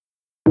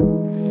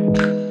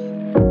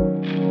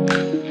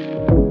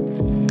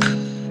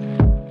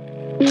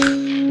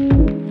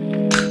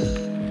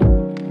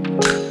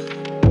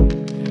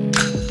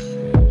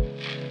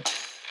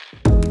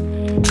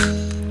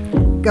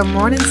Good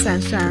morning,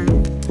 sunshine.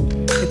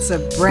 It's a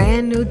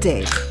brand new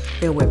day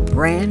filled with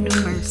brand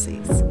new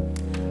mercies.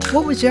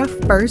 What was your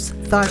first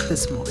thought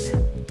this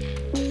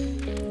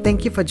morning?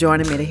 Thank you for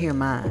joining me to hear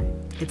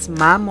mine. It's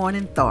My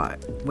Morning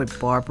Thought with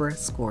Barbara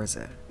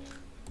Scorza.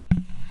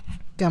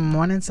 Good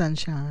morning,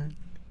 sunshine.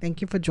 Thank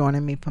you for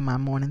joining me for My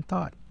Morning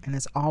Thought. And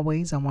as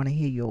always, I want to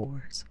hear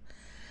yours.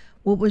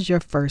 What was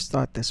your first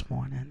thought this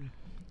morning?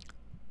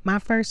 My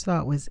first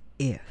thought was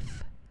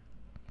if.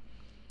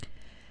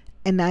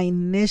 And I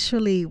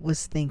initially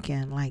was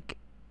thinking, like,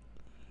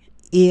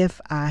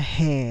 if I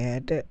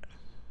had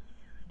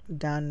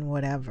done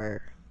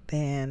whatever,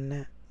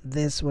 then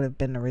this would have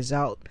been the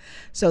result.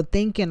 So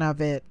thinking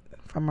of it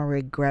from a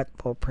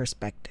regretful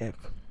perspective,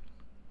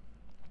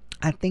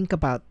 I think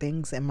about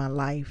things in my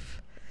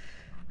life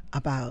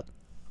about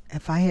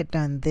if I had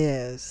done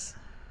this,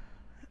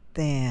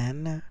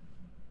 then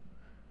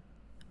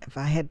if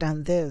I had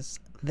done this,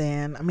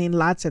 then, I mean,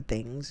 lots of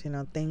things,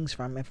 things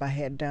from if I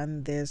had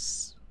done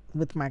this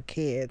with my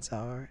kids,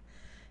 or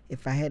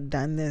if I had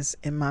done this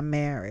in my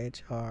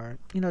marriage, or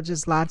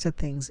just lots of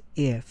things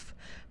if,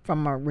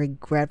 from a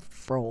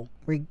regretful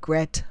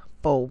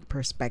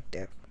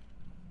perspective.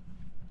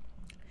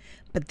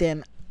 But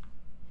then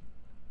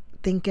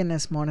thinking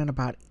this morning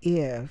about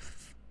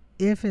if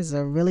is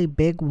a really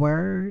big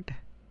word,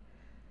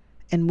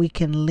 and we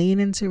can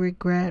lean into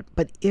regret,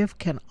 but if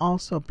can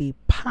also be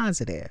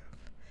positive.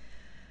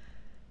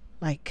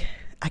 Like,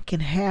 I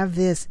can have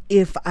this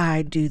if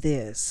I do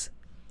this.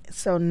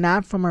 So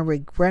not from a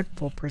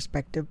regretful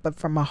perspective, but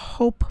from a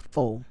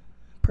hopeful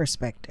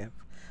perspective.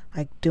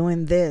 Like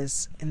doing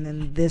this, and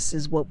then this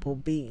is what will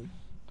be.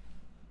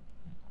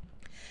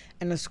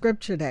 And the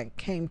scripture that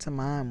came to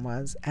mind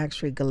was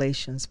actually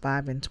Galatians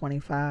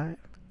 5:25.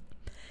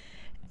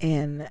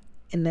 And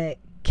in the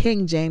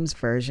King James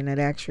Version, it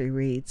actually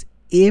reads,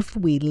 "If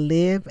we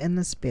live in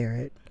the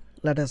Spirit,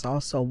 let us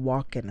also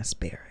walk in the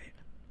Spirit."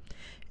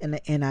 And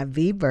the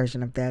NIV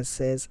version of that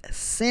says,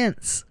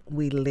 "Since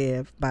we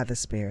live by the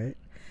Spirit,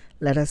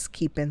 let us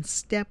keep in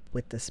step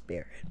with the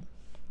Spirit."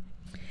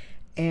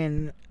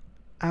 And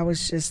I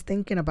was just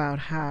thinking about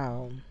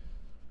how,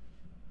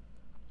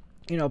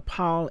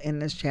 Paul in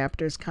this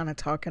chapter is kind of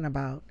talking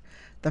about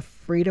the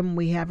freedom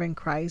we have in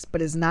Christ,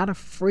 but it's not a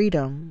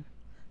freedom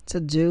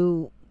to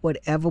do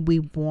whatever we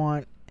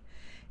want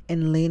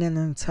and leaning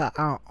into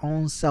our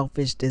own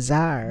selfish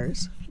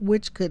desires,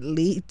 which could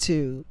lead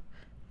to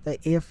the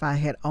if I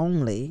had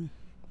only,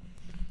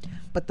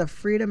 but the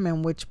freedom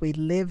in which we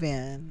live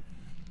in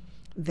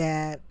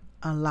that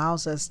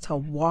allows us to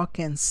walk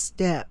in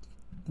step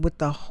with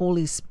the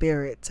Holy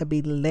Spirit, to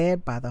be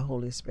led by the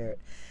Holy Spirit.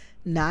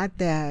 Not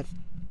that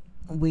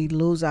we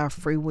lose our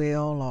free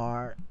will,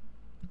 or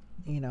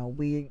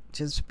we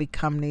just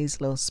become these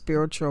little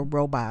spiritual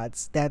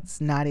robots. That's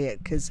not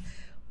it, because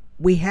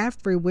we have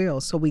free will,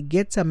 so we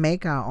get to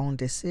make our own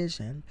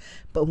decision.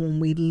 But when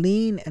we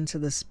lean into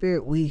the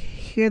Spirit, we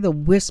hear the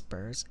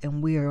whispers,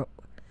 and we are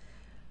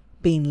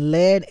being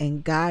led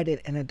and guided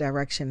in a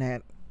direction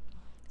that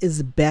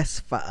is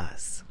best for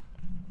us.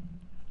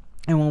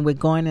 And when we're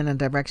going in a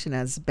direction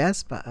that's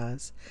best for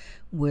us,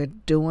 we're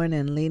doing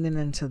and leaning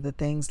into the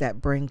things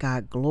that bring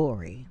God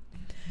glory.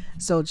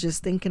 So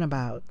just thinking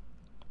about,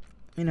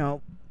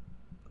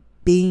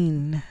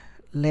 being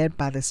led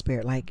by the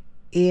Spirit, like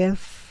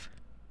if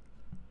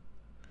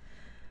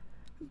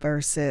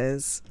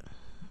versus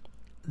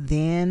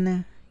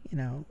then,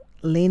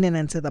 leaning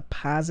into the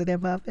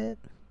positive of it.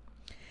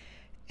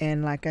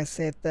 And like I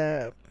said,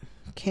 the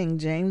King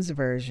James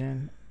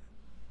Version,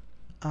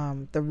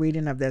 the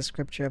reading of that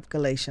scripture of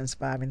Galatians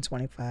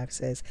 5:25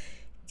 says,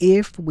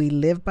 "If we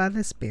live by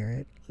the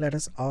Spirit, let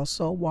us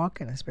also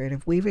walk in the Spirit."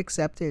 If we've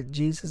accepted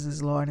Jesus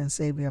as Lord and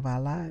Savior of our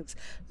lives,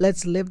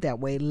 let's live that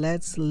way.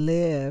 Let's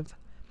live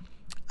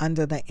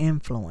under the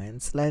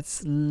influence.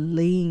 Let's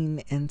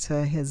lean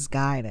into His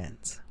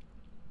guidance.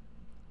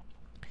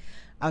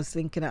 I was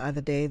thinking the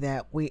other day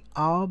that we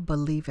all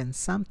believe in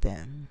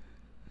something.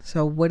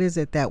 So what is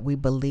it that we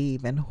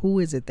believe, and who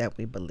is it that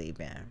we believe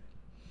in?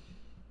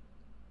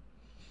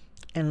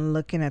 And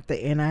looking at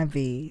the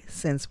NIV,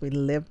 "Since we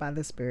live by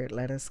the Spirit,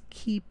 let us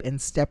keep in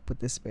step with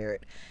the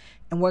Spirit."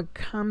 And what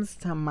comes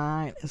to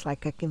mind is,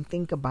 like, I can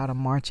think about a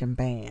marching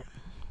band.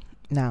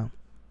 Now,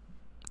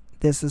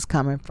 this is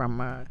coming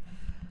from a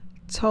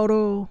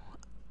total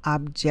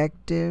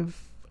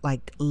objective,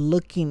 like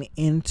looking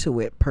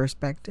into it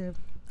perspective.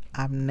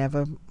 I've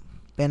never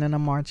been in a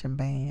marching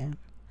band.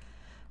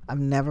 I've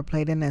never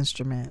played an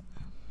instrument.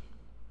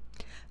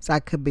 So I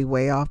could be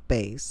way off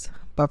base.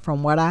 But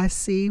from what I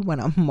see when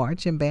a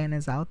marching band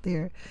is out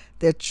there,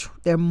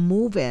 they're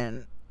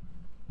moving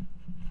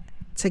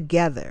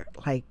together.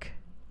 Like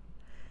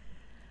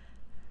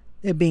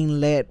they're being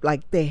led,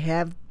 like they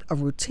have a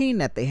routine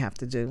that they have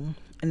to do,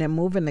 and they're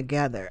moving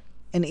together.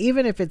 And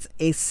even if it's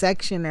a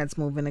section that's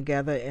moving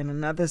together and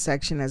another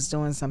section that's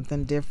doing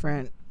something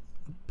different,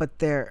 but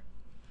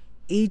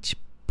each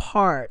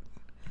part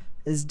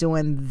is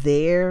doing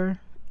their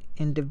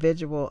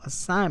individual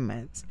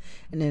assignments,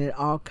 and then it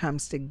all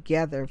comes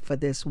together for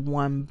this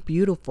one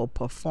beautiful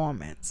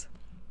performance.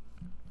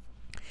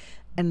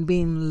 And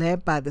being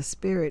led by the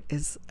Spirit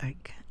is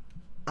like,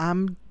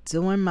 I'm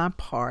doing my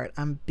part.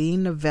 I'm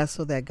being the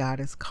vessel that God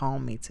has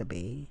called me to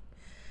be.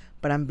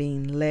 But I'm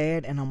being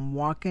led and I'm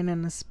walking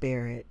in the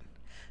Spirit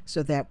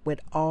so that it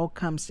all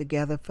comes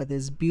together for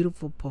this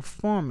beautiful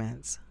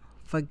performance,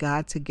 for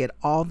God to get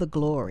all the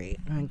glory.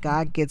 And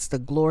God gets the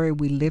glory,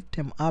 we lift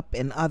him up,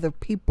 and other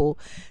people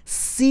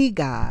see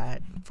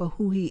God for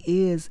who he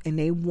is and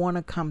they want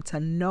to come to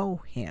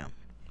know him.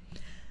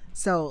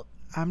 So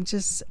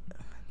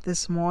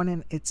this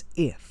morning, it's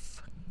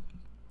if.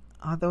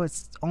 Although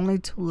it's only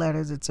 2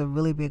 letters, it's a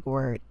really big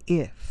word,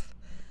 if.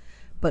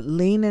 But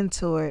lean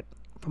into it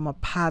from a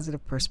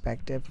positive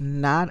perspective,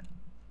 not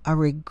a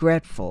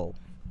regretful,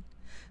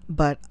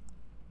 but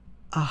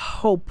a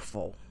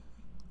hopeful.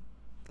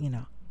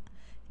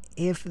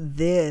 If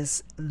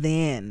this,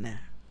 then.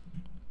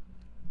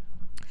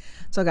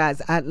 So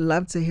guys, I'd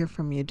love to hear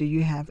from you. Do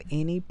you have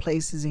any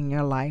places in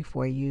your life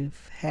where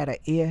you've had a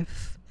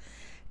if?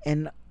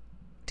 And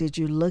did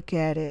you look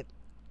at it?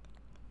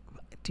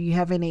 Do you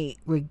have any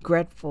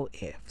regretful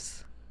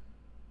ifs?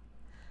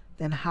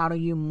 Then how do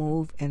you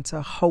move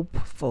into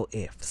hopeful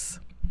ifs?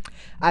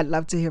 I'd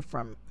love to hear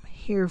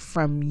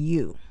from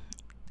you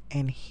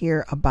and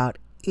hear about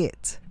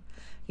it.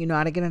 You know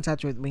how to get in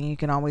touch with me. You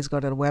can always go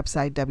to the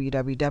website,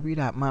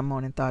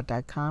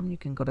 www.mymorningthought.com. You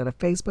can go to the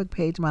Facebook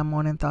page,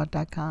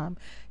 mymorningthought.com.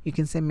 You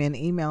can send me an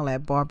email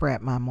at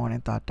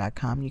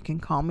barbara@mymorningthought.com. You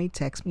can call me,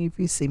 text me if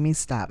you see me,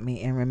 stop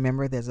me. And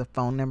remember, there's a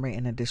phone number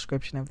in the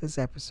description of this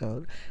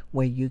episode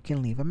where you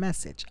can leave a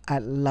message.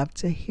 I'd love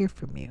to hear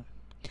from you.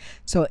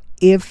 So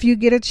if you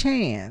get a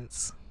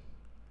chance,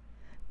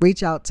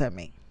 reach out to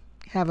me.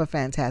 Have a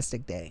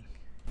fantastic day.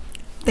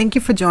 Thank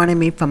you for joining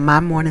me for My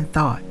Morning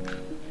Thought.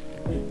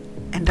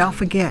 And don't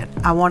forget,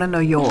 I want to know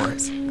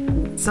yours.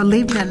 So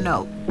leave me a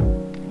note.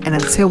 And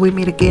until we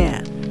meet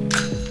again,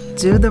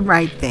 do the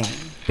right thing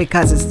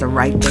because it's the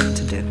right thing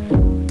to do.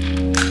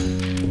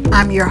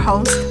 I'm your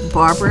host,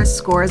 Barbara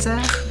Scorza,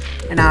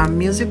 and our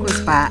music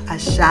was by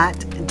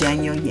Ashat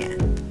Daniel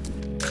Yen.